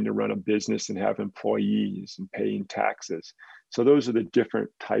does it mean to run a business and have employees and paying taxes? So those are the different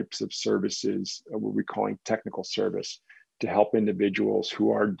types of services, what we're calling technical service, to help individuals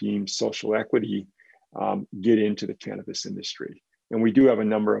who are deemed social equity get into the cannabis industry. And we do have a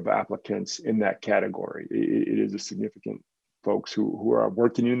number of applicants in that category. It is a significant folks who are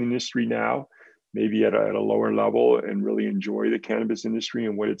working in the industry now, maybe at a lower level, and really enjoy the cannabis industry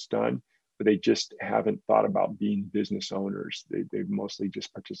and what it's done, but they just haven't thought about being business owners. They've mostly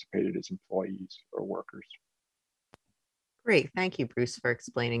just participated as employees or workers. Great. Thank you, Bruce, for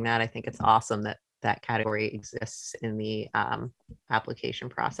explaining that. I think it's awesome that that category exists in the application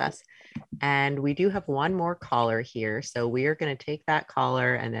process. And we do have one more caller here. So we are going to take that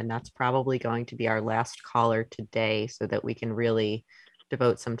caller, and then that's probably going to be our last caller today, so that we can really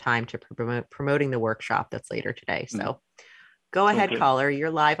devote some time to promoting the workshop that's later today. So go ahead, caller.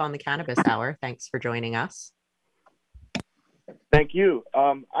 You're live on the Cannabis Hour. Thanks for joining us. Thank you.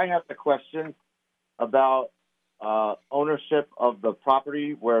 I have a question about ownership of the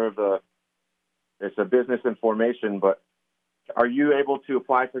property where it's a business information, but are you able to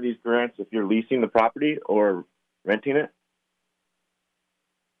apply for these grants if you're leasing the property or renting it?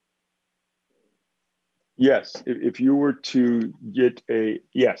 Yes, if you were to get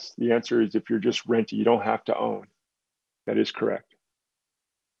yes, the answer is if you're just renting, you don't have to own. That is correct.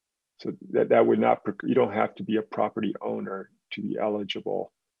 So that would not, you don't have to be a property owner to be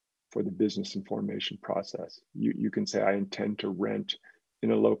eligible for the business information process. You can say, I intend to rent in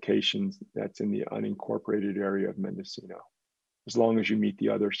a location that's in the unincorporated area of Mendocino, as long as you meet the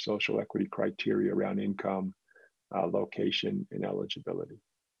other social equity criteria around income, location, and eligibility.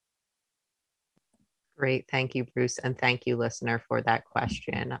 Great. Thank you, Bruce. And thank you, listener, for that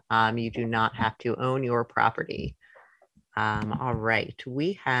question. You do not have to own your property. All right.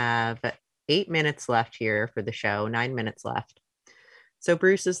 We have 8 minutes left here for the show, 9 minutes left. So,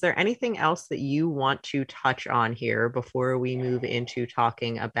 Bruce, is there anything else that you want to touch on here before we move into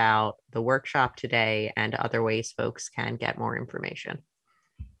talking about the workshop today and other ways folks can get more information?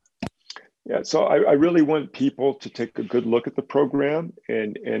 Yeah, so I really want people to take a good look at the program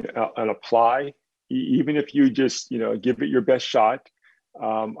and apply, even if you just give it your best shot.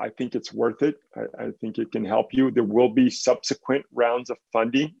 I think it's worth it. I think it can help you. There will be subsequent rounds of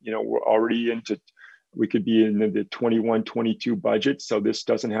funding. We're already we could be in the 21-22 budget. So this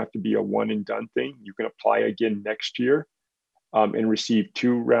doesn't have to be a one and done thing. You can apply again next year and receive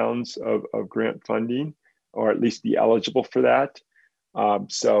 2 rounds of grant funding, or at least be eligible for that.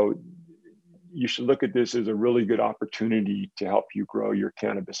 So you should look at this as a really good opportunity to help you grow your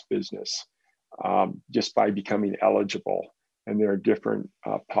cannabis business just by becoming eligible. And there are different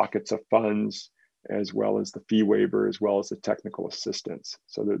pockets of funds, as well as the fee waiver, as well as the technical assistance.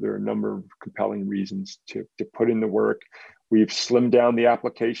 So there are a number of compelling reasons to put in the work. We've slimmed down the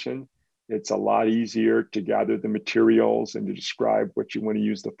application. It's a lot easier to gather the materials and to describe what you want to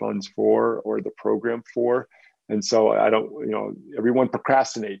use the funds for or the program for. And so everyone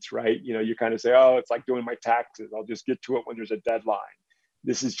procrastinates, right? You kind of say, oh, it's like doing my taxes. I'll just get to it when there's a deadline.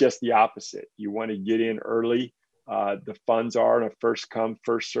 This is just the opposite. You want to get in early. The funds are on a first come,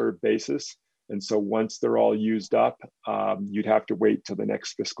 first served basis. And so once they're all used up, you'd have to wait till the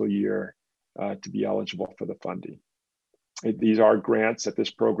next fiscal year to be eligible for the funding. These are grants at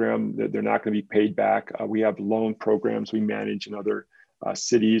this program. They're not going to be paid back. We have loan programs we manage in other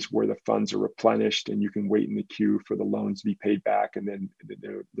cities where the funds are replenished and you can wait in the queue for the loans to be paid back, and then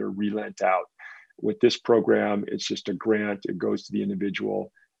they're relent out. With this program, it's just a grant. It goes to the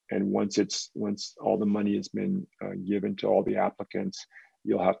individual, and once all the money has been given to all the applicants,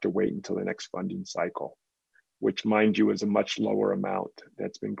 you'll have to wait until the next funding cycle, which, mind you, is a much lower amount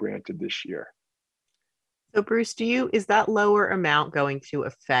that's been granted this year. So Bruce, is that lower amount going to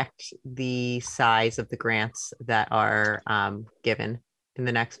affect the size of the grants that are given in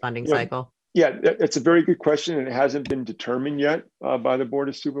the next funding cycle? Yeah, that's a very good question, and it hasn't been determined yet by the Board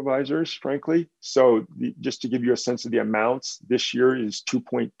of Supervisors, frankly. So just to give you a sense of the amounts, this year is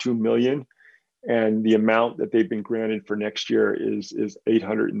 2.2 million, and the amount that they've been granted for next year is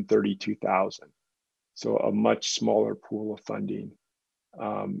 832,000. So a much smaller pool of funding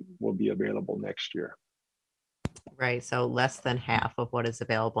will be available next year. Right. So less than half of what is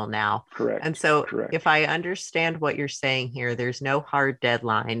available now. Correct. And so Correct. If I understand what you're saying here, there's no hard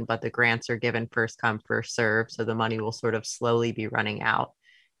deadline, but the grants are given first come, first serve. So the money will sort of slowly be running out.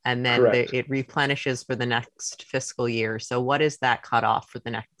 And then it replenishes for the next fiscal year. So what is that cutoff for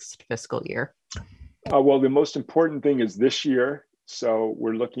the next fiscal year? Well, the most important thing is this year. So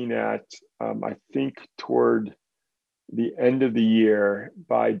we're looking at, I think, toward the end of the year,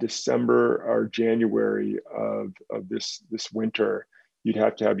 by December or January of this winter, you'd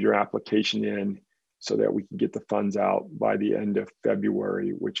have to have your application in so that we can get the funds out by the end of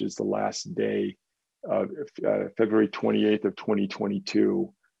February, which is the last day of February 28th of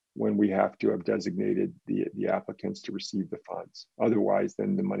 2022, when we have to have designated the applicants to receive the funds. Otherwise,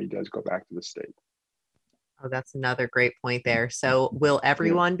 then the money does go back to the state. Oh, that's another great point there. So will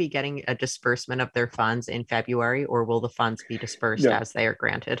everyone be getting a disbursement of their funds in February, or will the funds be dispersed as they are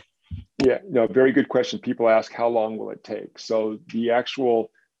granted? Yeah, no, very good question. People ask, how long will it take? So the actual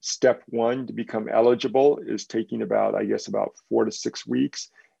step one to become eligible is taking about 4 to 6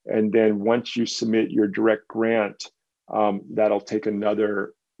 weeks. And then once you submit your direct grant, that'll take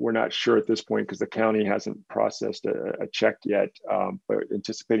another, we're not sure at this point because the county hasn't processed a check yet, but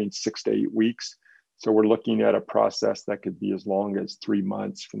anticipating 6 to 8 weeks. So we're looking at a process that could be as long as 3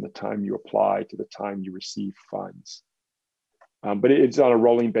 months from the time you apply to the time you receive funds. But it's on a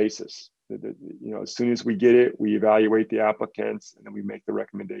rolling basis. As soon as we get it, we evaluate the applicants, and then we make the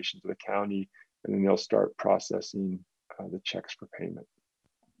recommendation to the county, and then they'll start processing the checks for payment.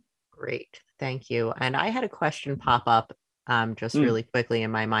 Great, thank you. And I had a question pop up really quickly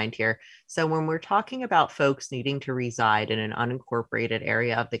in my mind here. So when we're talking about folks needing to reside in an unincorporated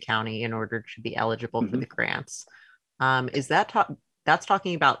area of the county in order to be eligible for the grants, is that's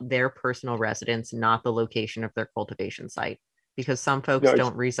talking about their personal residence, not the location of their cultivation site? Because some folks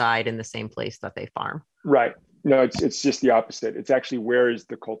don't reside in the same place that they farm. Right. No, it's just the opposite. It's actually, where is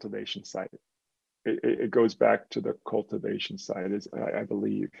the cultivation site? It goes back to the cultivation site, I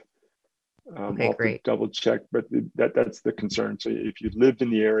believe. Okay, great. Double check, but that's the concern. So if you lived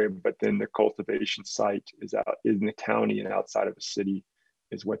in the area, but then the cultivation site is out in the county and outside of a city,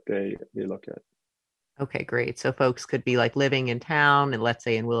 is what they look at. Okay, great. So folks could be like living in town, and let's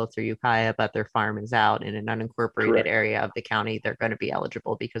say in Willits or Ukiah, but their farm is out in an unincorporated area of the county. They're going to be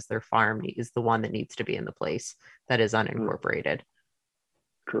eligible because their farm is the one that needs to be in the place that is unincorporated.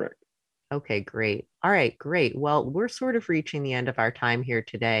 Correct. Okay, great. All right, great. Well, we're sort of reaching the end of our time here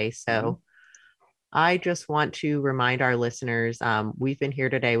today. So I just want to remind our listeners, we've been here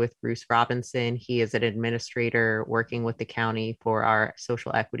today with Bruce Robinson. He is an administrator working with the county for our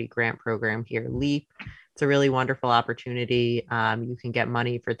social equity grant program here, LEAP. It's a really wonderful opportunity. You can get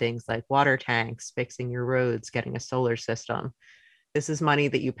money for things like water tanks, fixing your roads, getting a solar system. This is money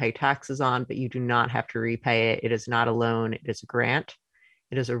that you pay taxes on, but you do not have to repay it. It is not a loan, it is a grant.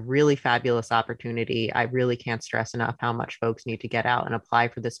 It is a really fabulous opportunity. I really can't stress enough how much folks need to get out and apply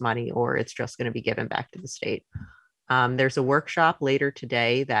for this money, or it's just going to be given back to the state. There's a workshop later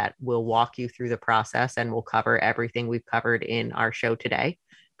today that will walk you through the process and will cover everything we've covered in our show today.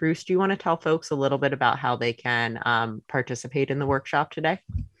 Bruce, do you want to tell folks a little bit about how they can participate in the workshop today?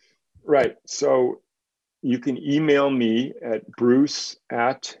 Right. So you can email me at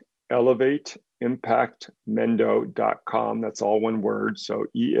bruce@elevateimpactmendo.com. That's all one word. So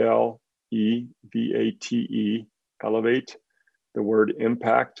ELEVATE, elevate, the word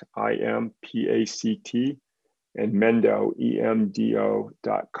impact, IMPACT, and Mendo,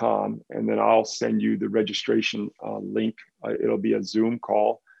 EMDO.com. And then I'll send you the registration link. It'll be a Zoom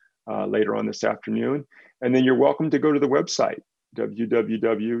call later on this afternoon. And then you're welcome to go to the website,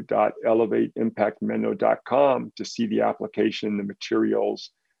 www.elevateimpactmendo.com, to see the application, the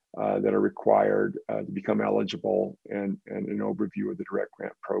materials, that are required to become eligible, and an overview of the direct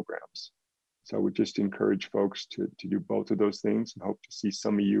grant programs. So we just encourage folks to do both of those things, and hope to see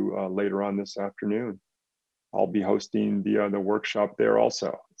some of you later on this afternoon. I'll be hosting the workshop there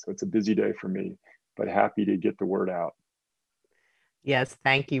also. So it's a busy day for me, but happy to get the word out. Yes,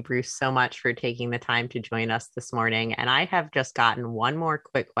 thank you, Bruce, so much for taking the time to join us this morning. And I have just gotten one more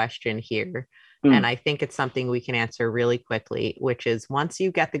quick question here. And I think it's something we can answer really quickly, which is, once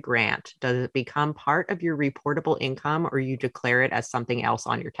you get the grant, does it become part of your reportable income, or you declare it as something else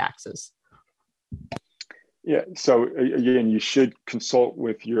on your taxes? Yeah, so again, you should consult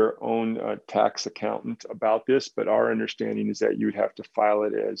with your own tax accountant about this, but our understanding is that you would have to file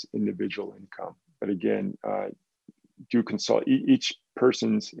it as individual income. But again, do consult. Each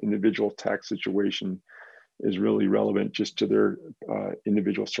person's individual tax situation is really relevant just to their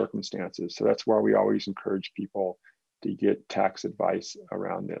individual circumstances. So that's why we always encourage people to get tax advice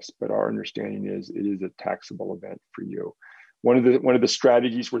around this. But our understanding is it is a taxable event for you. One of the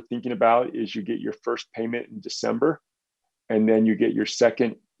strategies we're thinking about is you get your first payment in December, and then you get your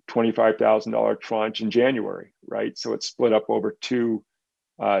second $25,000 tranche in January, right? So it's split up over 2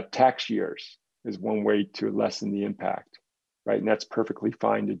 tax years, is one way to lessen the impact, right? And that's perfectly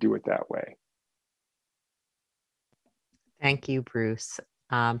fine to do it that way. Thank you, Bruce.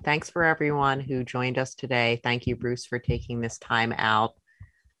 Thanks for everyone who joined us today. Thank you, Bruce, for taking this time out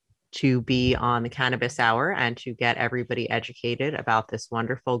to be on the Cannabis Hour and to get everybody educated about this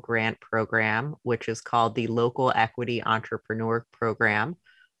wonderful grant program, which is called the Local Equity Entrepreneur Program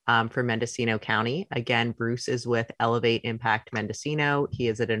for Mendocino County. Again, Bruce is with Elevate Impact Mendocino. He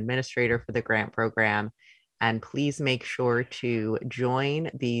is an administrator for the grant program. And please make sure to join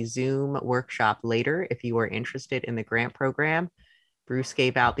the Zoom workshop later if you are interested in the grant program. Bruce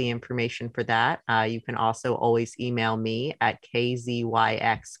gave out the information for that. You can also always email me at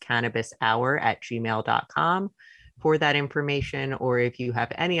kzyxcannabishour@gmail.com for that information. Or if you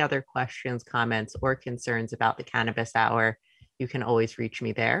have any other questions, comments, or concerns about the Cannabis Hour, you can always reach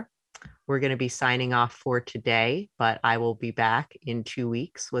me there. We're going to be signing off for today, but I will be back in 2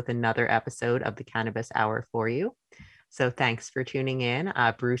 weeks with another episode of the Cannabis Hour for you. So thanks for tuning in.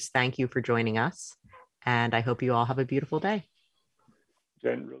 Bruce, thank you for joining us. And I hope you all have a beautiful day.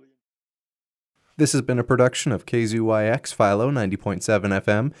 Generally. This has been a production of KZYX Philo 90.7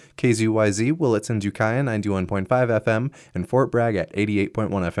 FM, KZYZ Willits and Ukiah 91.5 FM, and Fort Bragg at 88.1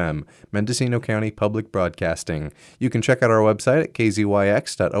 FM, Mendocino County Public Broadcasting. You can check out our website at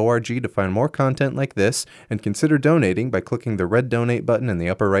kzyx.org to find more content like this, and consider donating by clicking the red donate button in the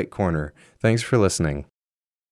upper right corner. Thanks for listening.